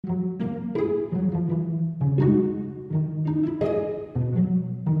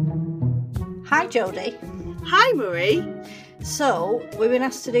Hi Jodie. Hi Marie. So, we've been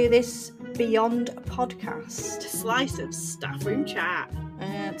asked to do this Beyond A podcast. slice of staff room chat.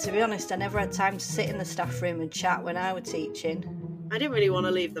 To be honest, I never had time to sit in the staff room and chat when I was teaching. I didn't really want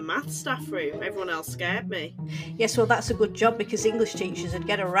to leave the maths staff room. Everyone else scared me. Yes, well that's a good job because English teachers would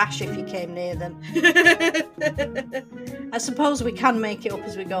get a rash if you came near them. I suppose we can make it up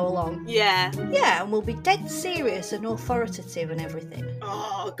as we go along. Yeah. Yeah, and we'll be dead serious and authoritative and everything.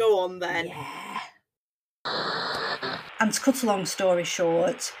 Oh, go on then. Yeah. And to cut a long story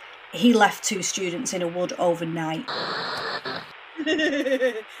short, he left 2 students in a wood overnight.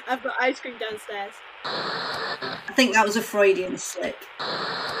 I've got ice cream downstairs. I think that was a Freudian slip.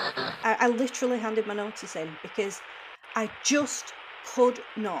 I literally handed my notice in because I just could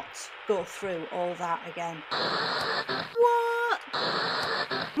not go through all that again. What?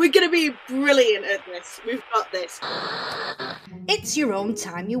 We're going to be brilliant at this. We've got this. It's your own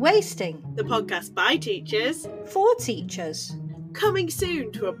time you're wasting. The podcast by teachers. For teachers. Coming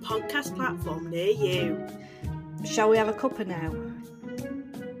soon to a podcast platform near you. Shall we have a cuppa now?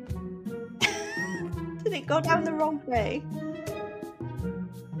 Did it go down the wrong way?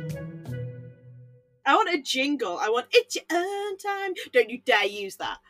 I want a jingle. I want it's your own time. Don't you dare use that.